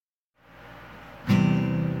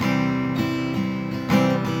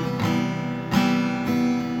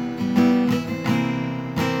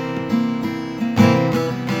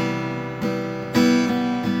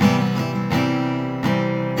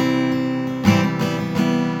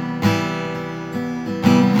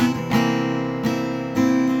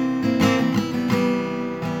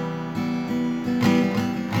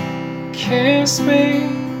kiss me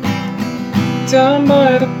down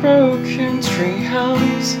by the broken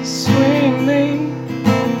treehouse. Swing me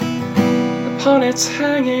upon its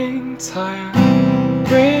hanging tire.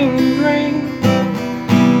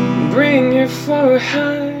 Bring your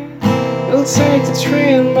forehead. You'll take the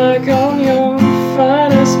train back on your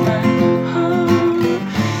finest back. Oh,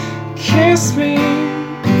 kiss me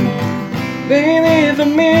beneath the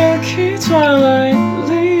milky twilight.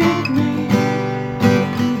 Lead me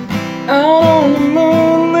out on the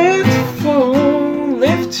moonlit floor.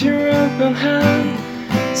 Lift your open hand,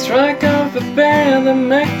 strike up a band and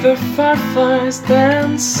make the fireflies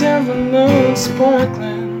dance. Silver moon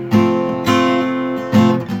sparkling.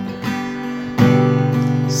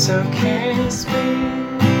 So